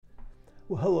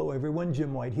Well, hello everyone,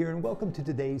 Jim White here, and welcome to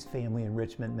today's Family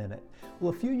Enrichment Minute.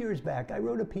 Well, a few years back, I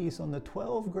wrote a piece on the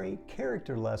 12 great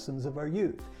character lessons of our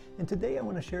youth. And today I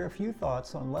want to share a few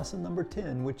thoughts on lesson number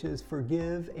 10, which is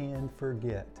forgive and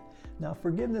forget. Now,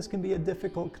 forgiveness can be a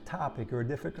difficult topic or a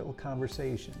difficult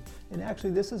conversation. And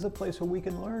actually, this is a place where we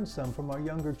can learn some from our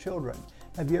younger children.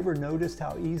 Have you ever noticed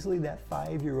how easily that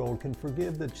 5-year-old can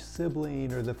forgive the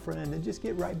sibling or the friend and just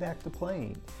get right back to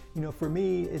playing? You know, for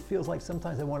me, it feels like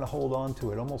sometimes I want to hold on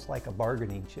to it, almost like a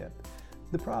bargaining chip.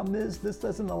 The problem is, this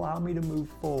doesn't allow me to move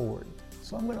forward.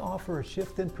 So I'm going to offer a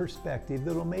shift in perspective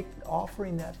that'll make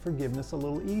offering that forgiveness a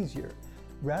little easier.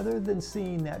 Rather than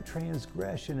seeing that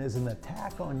transgression as an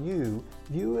attack on you,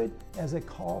 view it as a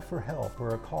call for help or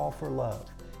a call for love.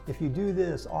 If you do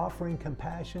this, offering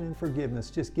compassion and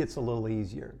forgiveness just gets a little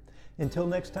easier. Until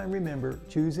next time, remember,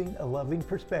 choosing a loving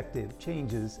perspective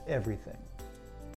changes everything.